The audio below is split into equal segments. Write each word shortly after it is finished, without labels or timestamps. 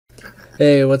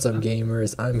Hey, what's up,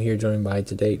 gamers? I'm here joined by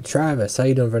today Travis. How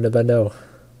you doing, friend of Bendo?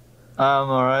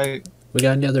 Alright. We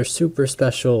got another super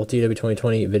special TEW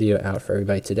 2020 video out for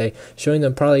everybody today, showing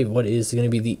them probably what is going to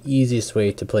be the easiest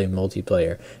way to play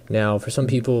multiplayer. Now, for some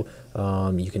people,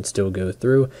 you can still go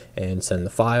through and send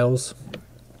the files.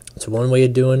 It's one way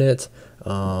of doing it.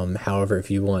 However,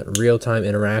 if you want real-time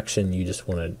interaction, you just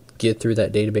want to get through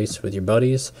that database with your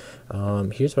buddies.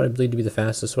 Here's what I believe to be the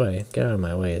fastest way. Get out of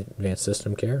my way, Advanced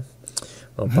System Care.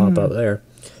 I'll pop up there.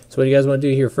 So what do you guys want to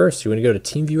do here first? You want to go to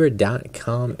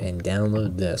teamviewer.com and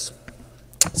download this.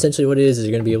 Essentially what it is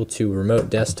you're going to be able to remote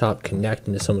desktop connect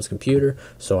into someone's computer.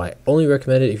 So I only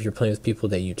recommend it if you're playing with people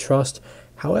that you trust.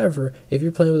 However, if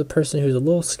you're playing with a person who's a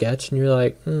little sketch and you're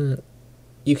like,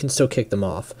 you can still kick them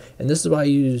off. And this is why I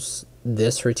use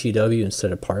this for TW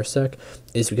instead of Parsec,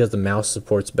 is because the mouse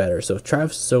supports better. So if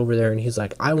Travis is over there and he's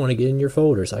like, I want to get in your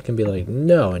folders, I can be like,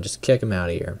 no, and just kick him out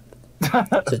of here. So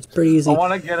it's pretty I easy.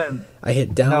 want to get in. I hit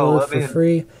No, download let me for in.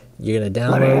 free. You're going to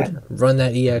Let me download, in. run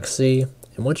that exe, and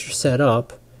once you're set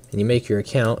up and you make your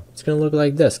account, it's going to look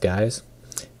like this, guys.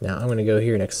 Now I'm going to go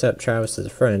here and accept Travis as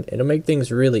a friend. It'll make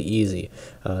things really easy.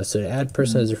 So to add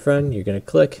person as a friend, you're going to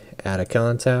click add a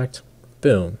contact.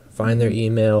 Boom. Find their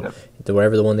email, to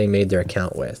whatever the one they made their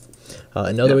account with.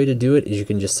 Another way to do it is you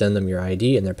can just send them your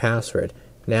ID and their password.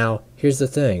 Now, here's the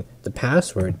thing. The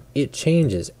password, it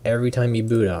changes every time you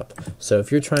boot up. So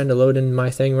if you're trying to load in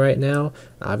my thing right now,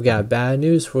 I've got bad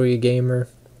news for you, gamer.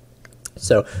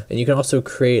 So, and you can also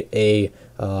create a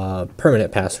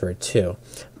permanent password too.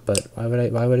 But why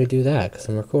would I do that? Because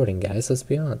I'm recording, guys. Let's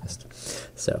be honest.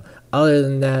 So, other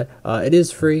than that, it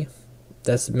is free.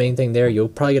 That's the main thing there. You'll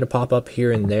probably get a pop-up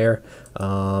here and there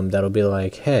that'll be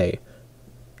like, hey,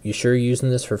 you sure you're using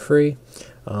this for free?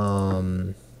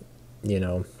 You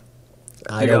know,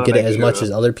 I You don't gotta get it make as much sure.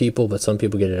 as other people, but some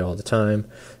people get it all the time.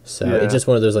 So Yeah. it's just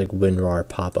one of those like WinRAR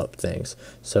pop-up things.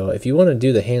 So if you want to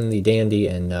do the handy dandy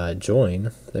and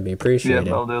join, that'd be Yeah,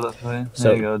 appreciated. I'll do that for you. So,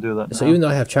 There you go, do that so now. even though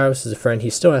I have Travis as a friend,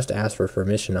 he still has to ask for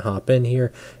permission to hop in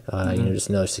here. You know, just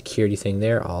another security thing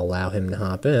there. I'll allow him to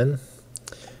hop in.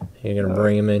 You're gonna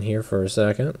bring him in here for a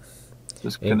second.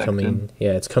 Just Incoming, connecting.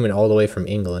 yeah, it's coming all the way from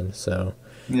England. So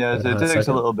Yeah, wait a it hot takes a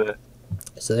second. little bit.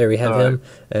 So there we have Alright. him,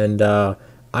 and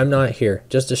I'm not here.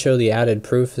 Just to show the added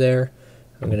proof there,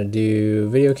 I'm gonna do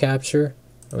video capture.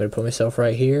 I'm gonna put myself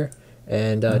right here,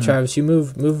 and Travis, you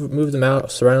move the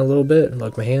mouse around a little bit,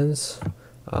 like my hands.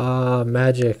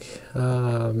 Magic,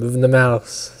 moving the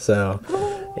mouse. So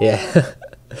yeah,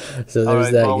 so there's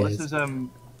Alright, that, well, guys. this is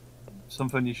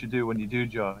something you should do when you do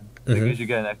join. Because you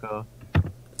get an echo.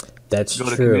 That's Go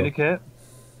to true. communicate,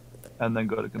 and then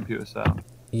go to computer sound.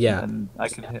 Yeah. And I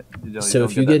can hit. You So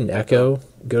don't if you get that an echo,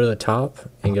 go to the top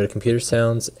and go to computer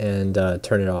sounds and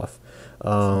turn it off.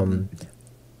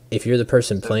 If you're the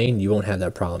person playing, you won't have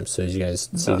that problem. So as you guys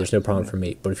see, there's no problem for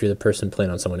me. But if you're the person playing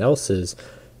on someone else's,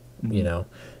 you know,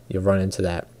 you'll run into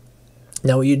that.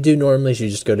 Now what you do normally is you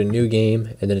just go to new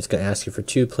game, and then it's going to ask you for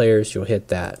 2 players. You'll hit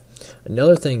that.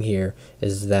 Another thing here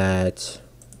is that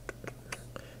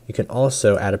you can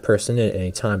also add a person in at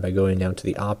any time by going down to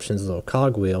the options little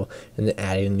cogwheel and then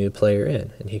adding a new player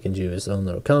in, and he can do his own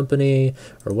little company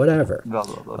or whatever. Blah,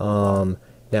 blah, blah, blah.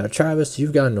 Now Travis,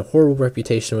 you've gotten a horrible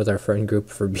reputation with our friend group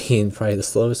for being probably the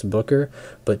slowest booker,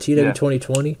 but TW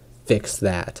 2020 fixed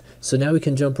that. So now we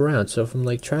can jump around. So if I'm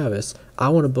like, Travis, I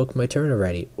want to book my turn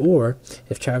already, or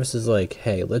if Travis is like,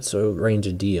 hey, let's arrange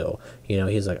a deal, you know,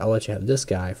 he's like, I'll let you have this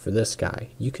guy for this guy,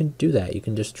 you can do that. You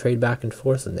can just trade back and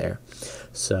forth in there.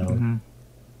 So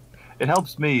It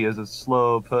helps me as a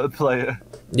slow player.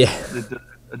 yeah.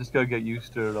 I just gotta get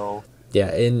used to it all. Yeah,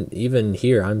 and even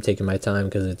here, I'm taking my time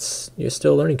because you're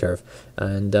still a learning curve.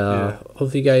 And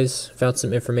hopefully you guys found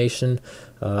some information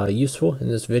useful in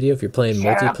this video if you're playing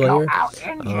multiplayer.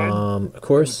 Of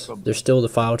course, there's still the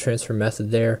file transfer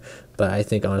method there, but I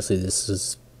think honestly this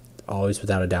is always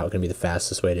without a doubt going to be the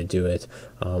fastest way to do it.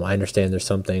 I understand there's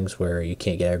some things where you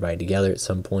can't get everybody together at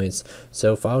some points,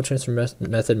 so file transfer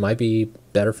method might be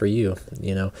better for you,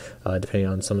 you know, depending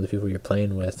on some of the people you're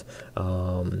playing with.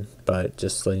 But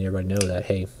just letting everybody know that,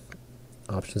 hey,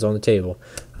 options on the table.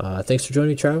 Thanks for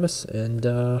joining me, Travis, and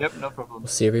Yep, no problem. we'll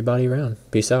see everybody around.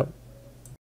 Peace out.